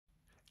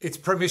It's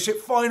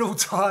Premiership Final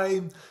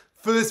time.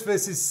 First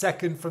versus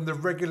second from the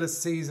regular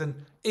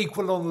season.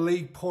 Equal on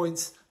league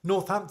points.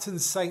 Northampton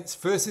Saints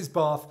versus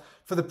Bath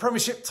for the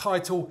Premiership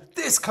title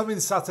this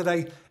coming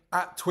Saturday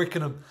at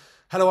Twickenham.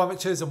 Hello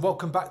amateurs and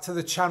welcome back to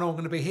the channel. I'm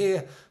going to be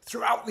here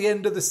throughout the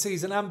end of the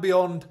season and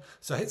beyond.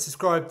 So hit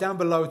subscribe down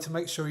below to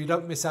make sure you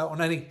don't miss out on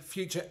any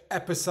future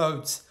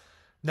episodes.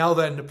 Now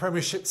then, the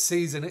Premiership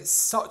season, it's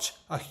such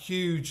a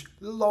huge,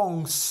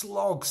 long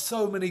slog.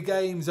 So many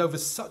games over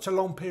such a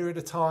long period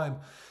of time.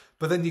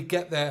 But then you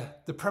get there,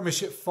 the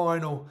Premiership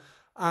Final,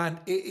 and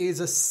it is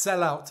a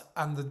sellout.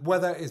 And the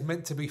weather is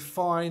meant to be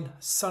fine.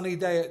 Sunny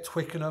day at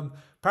Twickenham.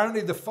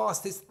 Apparently the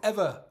fastest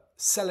ever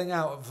selling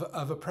out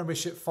of a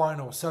Premiership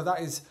Final. So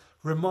that is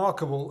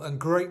remarkable and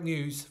great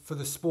news for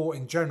the sport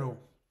in general.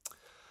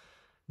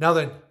 Now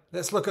then,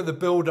 let's look at the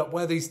build-up,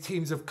 where these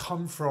teams have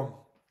come from.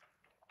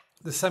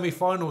 The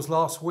semi-finals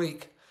last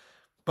week.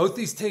 Both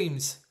these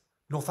teams,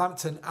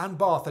 Northampton and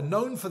Bath, are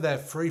known for their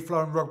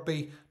free-flowing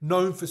rugby,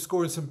 known for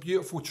scoring some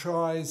beautiful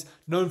tries,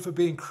 known for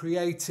being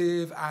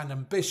creative and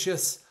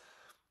ambitious.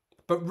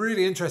 But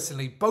really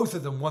interestingly, both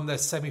of them won their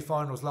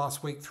semi-finals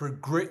last week through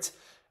grit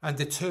and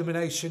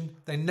determination.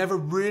 They never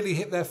really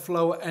hit their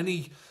flow at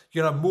any,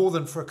 more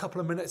than for a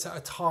couple of minutes at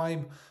a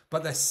time.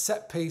 But their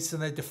set piece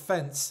and their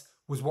defence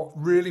was what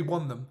really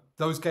won them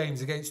those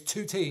games against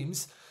two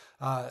teams,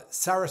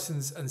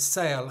 Saracens and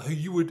Sale, who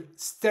you would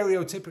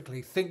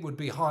stereotypically think would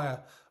be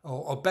higher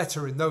or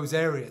better in those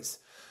areas.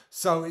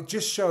 So it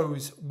just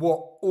shows what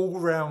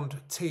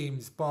all-round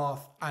teams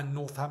Bath and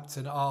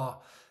Northampton are.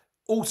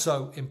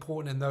 Also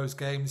important in those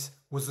games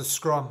was the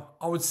scrum.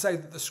 I would say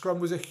that the scrum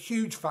was a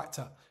huge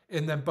factor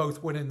in them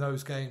both winning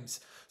those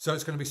games. So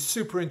it's going to be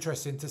super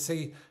interesting to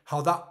see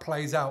how that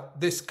plays out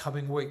this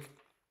coming week.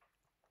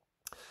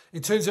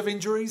 In terms of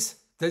injuries,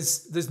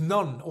 there's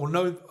none or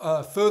no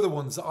further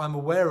ones that I'm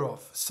aware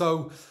of.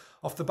 So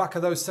off the back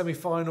of those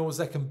semi-finals,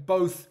 they can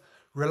both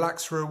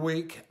relax for a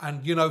week.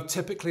 And,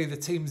 typically the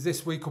teams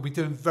this week will be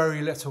doing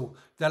very little.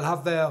 They'll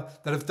have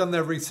done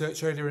their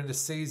research earlier in the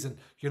season.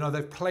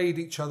 They've played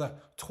each other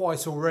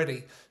twice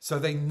already. So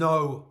they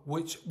know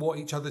what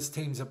each other's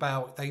team's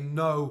about. They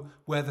know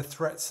where the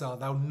threats are.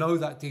 They'll know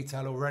that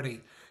detail already.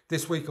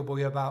 This week will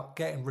be about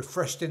getting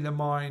refreshed in the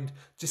mind,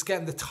 just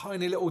getting the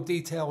tiny little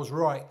details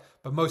right,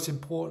 but most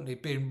importantly,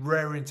 being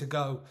raring to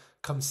go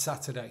come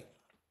Saturday.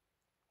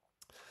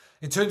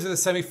 In terms of the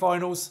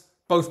semi-finals,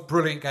 both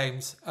brilliant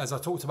games, as I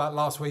talked about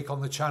last week on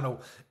the channel,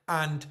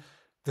 and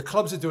the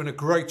clubs are doing a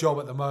great job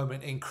at the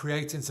moment in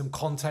creating some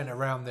content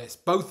around this.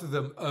 Both of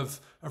them have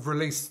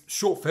released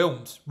short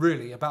films,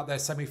 really, about their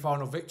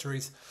semi-final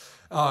victories.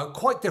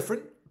 Quite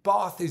different.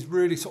 Bath is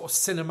really sort of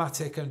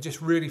cinematic and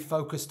just really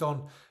focused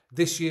on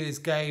this year's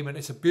game, and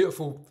it's a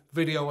beautiful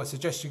video. I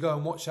suggest you go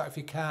and watch that if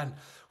you can.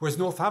 Whereas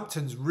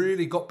Northampton's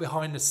really got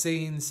behind the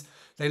scenes.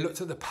 They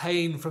looked at the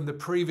pain from the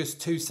previous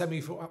two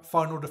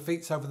semi-final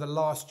defeats over the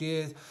last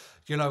year.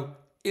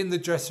 In the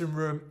dressing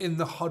room, in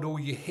the huddle,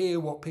 you hear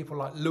what people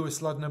like Lewis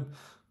Luddenham,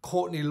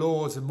 Courtney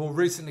Laws, and more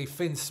recently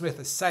Finn Smith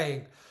are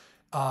saying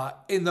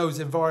in those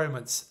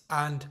environments,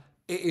 and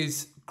it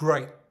is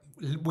great.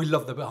 We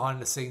love the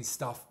behind the scenes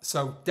stuff.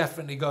 So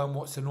definitely go and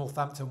watch the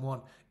Northampton one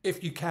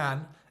if you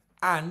can.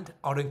 And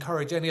I'd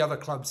encourage any other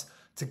clubs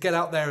to get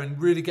out there and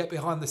really get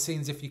behind the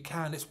scenes if you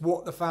can. It's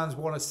what the fans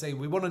want to see.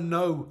 We want to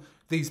know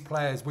these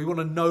players. We want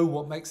to know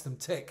what makes them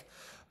tick,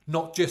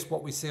 not just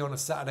what we see on a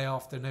Saturday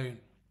afternoon.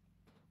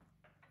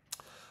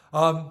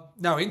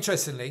 Now,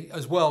 interestingly,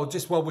 as well,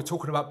 just while we're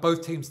talking about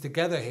both teams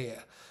together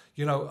here,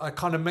 I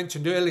kind of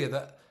mentioned earlier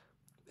that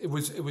it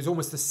was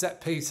almost the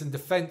set piece and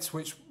defence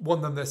which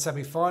won them their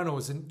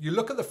semi-finals. And you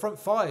look at the front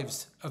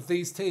fives of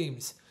these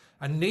teams,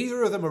 and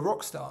neither of them are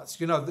rock stars.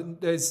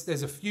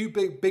 There's a few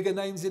bigger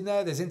names in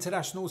there. There's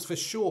internationals for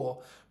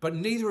sure. But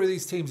neither of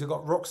these teams have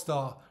got rock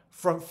star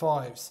front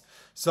fives.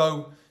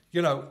 So,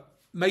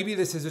 maybe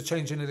this is a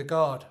change in the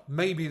guard.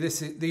 Maybe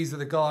these are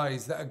the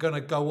guys that are going to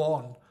go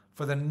on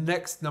for the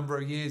next number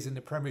of years in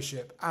the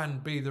Premiership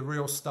and be the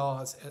real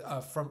stars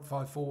front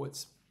five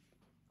forwards.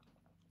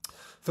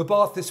 For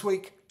Bath this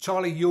week,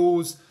 Charlie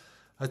Ewels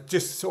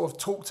just sort of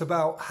talked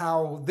about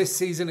how this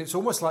season it's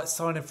almost like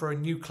signing for a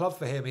new club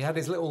for him. He had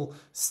his little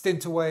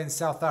stint away in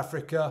South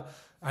Africa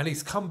and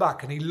he's come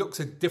back and he looks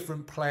a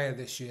different player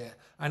this year.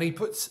 And he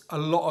puts a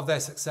lot of their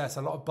success,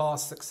 a lot of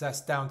Bath's success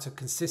down to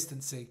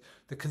consistency.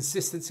 The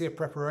consistency of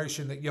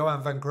preparation that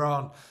Johan van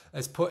Graan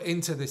has put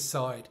into this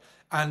side.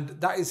 And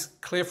that is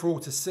clear for all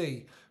to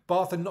see.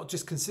 Bath are not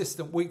just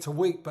consistent week to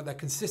week, but they're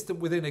consistent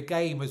within a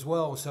game as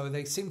well. So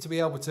they seem to be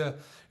able to,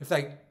 if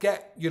they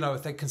get,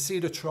 if they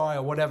concede a try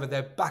or whatever,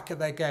 they're back at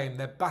their game.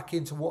 They're back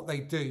into what they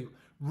do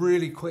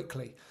really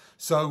quickly.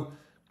 So,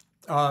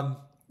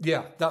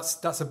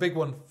 that's a big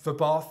one for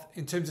Bath.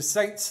 In terms of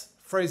Saints,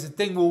 Fraser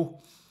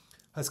Dingwall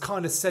has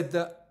kind of said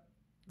that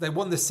they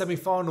won the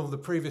semi-final the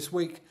previous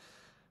week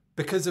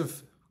because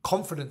of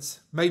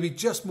confidence, maybe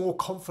just more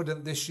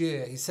confident this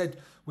year. He said,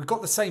 we've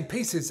got the same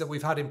pieces that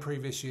we've had in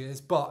previous years,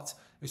 but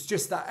it's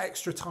just that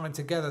extra time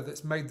together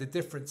that's made the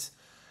difference.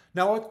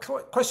 Now, I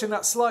question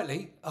that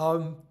slightly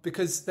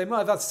because they might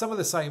have had some of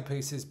the same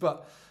pieces,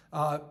 but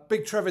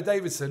big Trevor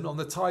Davidson on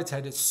the tight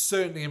head has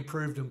certainly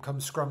improved him come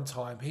scrum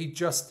time. He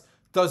just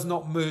does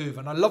not move.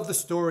 And I love the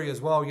story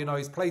as well. You know,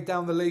 he's played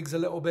down the leagues a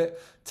little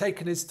bit,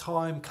 taken his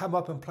time, come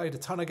up and played a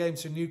ton of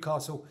games for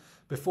Newcastle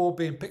before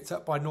being picked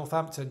up by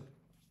Northampton.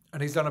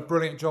 And he's done a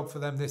brilliant job for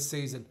them this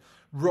season.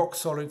 Rock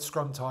solid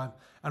scrum time.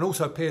 And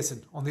also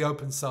Pearson on the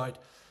open side.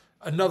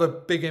 Another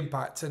big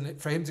impact. And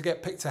for him to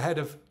get picked ahead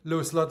of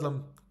Lewis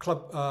Ludlam,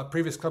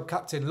 previous club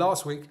captain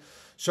last week,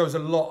 shows a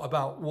lot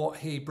about what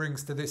he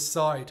brings to this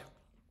side.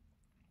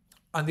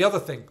 And the other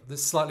thing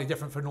that's slightly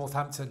different for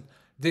Northampton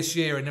this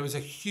year, and there was a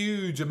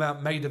huge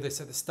amount made of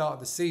this at the start of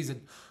the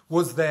season,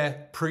 was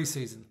their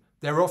pre-season,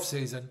 their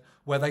off-season,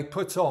 where they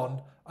put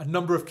on a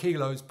number of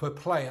kilos per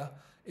player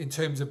in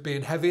terms of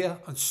being heavier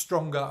and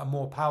stronger and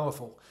more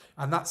powerful.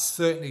 And that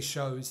certainly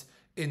shows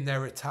in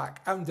their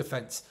attack and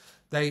defence.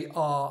 They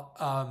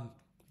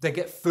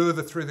get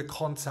further through the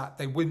contact.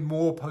 They win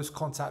more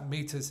post-contact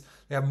meters.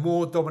 They have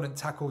more dominant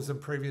tackles than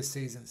previous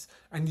seasons.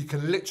 And you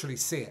can literally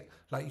see it.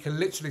 Like, you can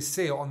literally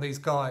see it on these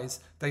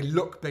guys. They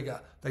look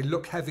bigger. They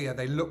look heavier.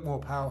 They look more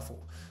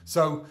powerful.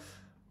 So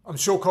I'm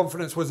sure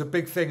confidence was a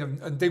big thing.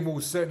 And Dingwall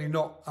was certainly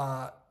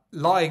not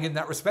lying in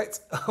that respect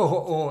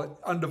or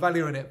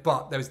undervaluing it.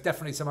 But there's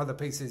definitely some other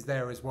pieces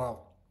there as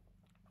well.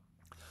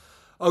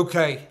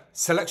 Okay,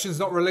 selection's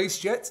not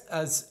released yet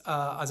as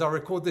I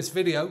record this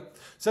video.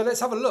 So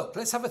let's have a look.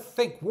 Let's have a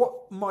think.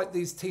 What might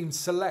these teams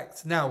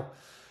select? Now,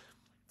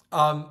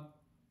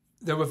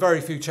 there were very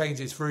few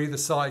changes for either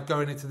side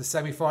going into the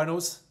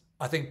semi-finals.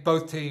 I think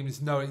both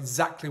teams know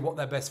exactly what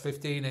their best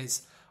 15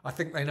 is. I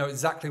think they know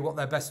exactly what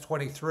their best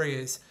 23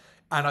 is.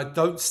 And I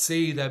don't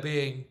see there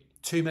being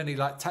too many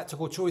like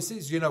tactical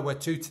choices, you know, where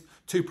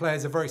two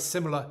players are very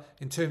similar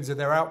in terms of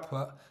their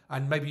output.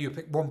 And maybe you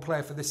pick one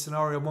player for this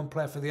scenario and one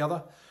player for the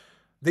other.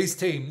 These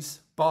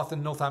teams, Bath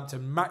and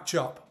Northampton, match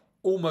up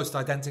almost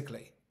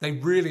identically. They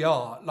really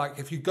are. Like,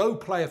 if you go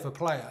player for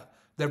player,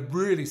 they're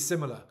really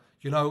similar.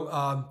 You know,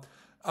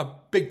 a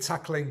big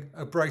tackling,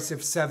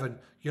 abrasive 7.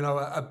 You know,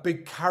 a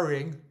big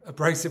carrying,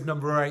 abrasive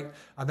number 8.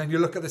 And then you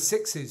look at the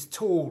 6s,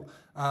 tall,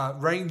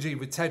 rangy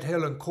with Ted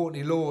Hill and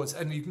Courtney Laws.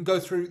 And you can go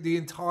through the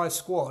entire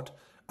squad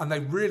and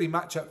they really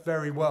match up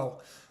very well.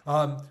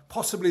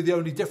 Possibly the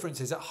only difference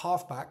is at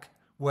halfback,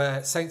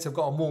 where Saints have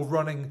got a more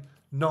running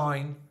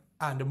 9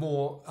 and a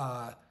more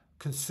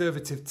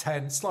conservative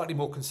 10, slightly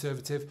more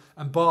conservative,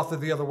 and Bath are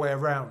the other way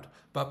around.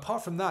 But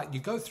apart from that, you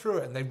go through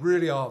it and they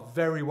really are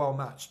very well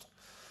matched.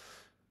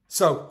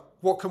 So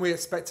what can we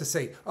expect to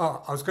see? I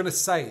was going to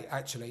say,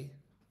 actually,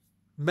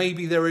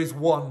 maybe there is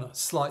one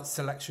slight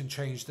selection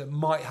change that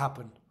might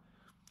happen.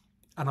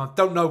 And I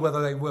don't know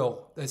whether they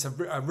will. There's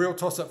a real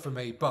toss-up for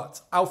me.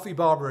 But Alfie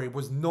Barbary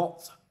was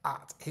not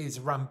at his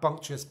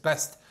rambunctious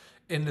best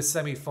in the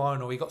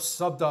semi-final. He got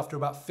subbed after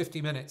about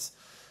 50 minutes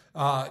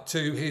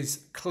to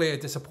his clear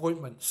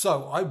disappointment.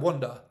 So I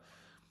wonder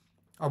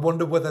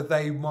whether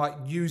they might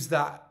use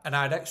that and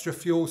add extra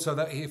fuel so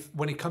that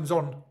when he comes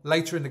on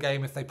later in the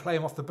game, if they play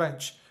him off the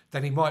bench,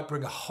 then he might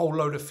bring a whole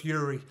load of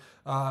fury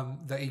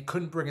that he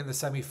couldn't bring in the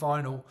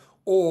semi-final.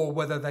 Or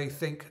whether they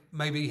think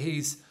maybe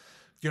he's,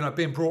 you know,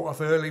 being brought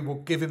off early will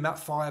give him that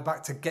fire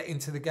back to get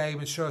into the game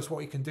and show us what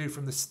he can do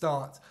from the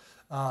start.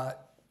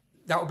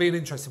 That would be an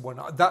interesting one.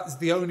 That's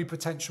the only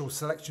potential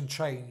selection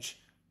change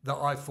that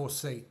I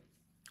foresee.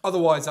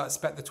 Otherwise, I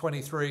expect the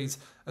 23s,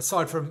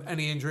 aside from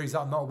any injuries that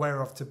I'm not aware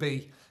of, to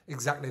be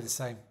exactly the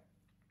same.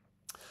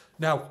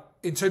 Now,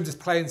 in terms of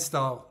playing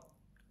style,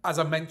 as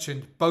I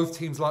mentioned, both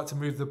teams like to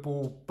move the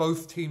ball.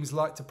 Both teams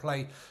like to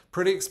play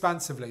pretty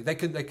expansively. They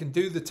can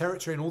do the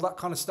territory and all that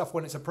kind of stuff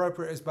when it's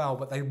appropriate as well,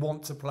 but they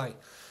want to play.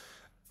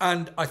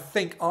 And I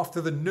think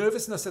after the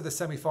nervousness of the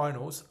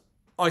semi-finals,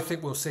 I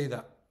think we'll see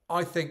that.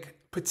 I think,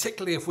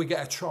 particularly if we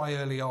get a try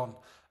early on,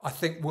 I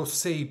think we'll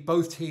see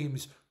both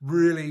teams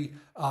really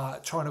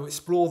trying to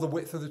explore the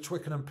width of the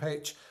Twickenham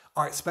pitch.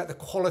 I expect the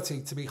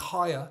quality to be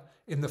higher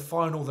in the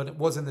final than it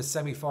was in the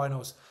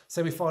semi-finals.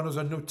 Semi-finals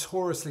are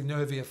notoriously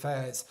nervy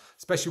affairs,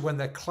 especially when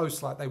they're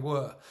close like they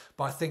were.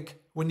 But I think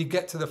when you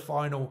get to the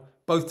final,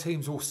 both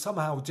teams will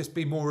somehow just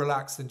be more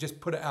relaxed and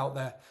just put it out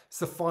there. It's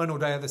the final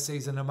day of the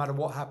season, no matter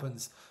what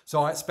happens.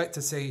 So I expect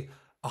to see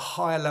a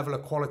higher level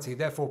of quality,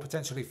 therefore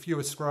potentially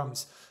fewer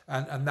scrums,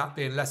 and that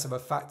being less of a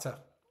factor.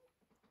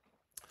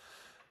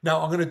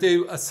 Now, I'm going to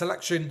do a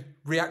selection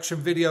reaction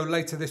video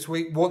later this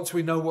week. Once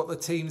we know what the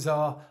teams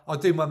are, I'll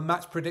do my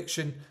match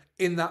prediction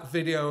in that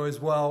video as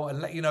well and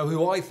let you know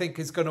who I think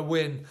is going to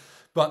win.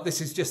 But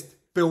this is just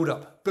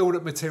build-up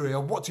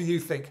material. What do you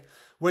think?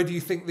 Where do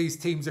you think these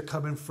teams are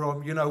coming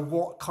from? You know,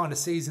 what kind of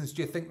seasons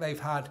do you think they've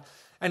had?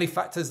 Any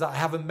factors that I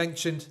haven't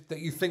mentioned that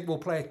you think will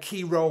play a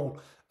key role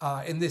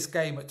in this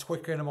game at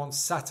Twickenham on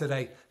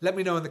Saturday? Let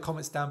me know in the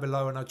comments down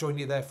below and I'll join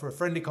you there for a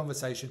friendly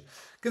conversation.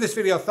 Give this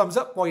video a thumbs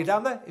up while you're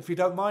down there. If you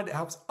don't mind, it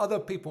helps other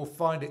people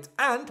find it.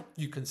 And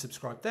you can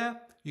subscribe there.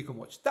 You can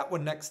watch that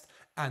one next.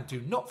 And do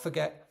not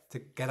forget to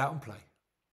get out and play.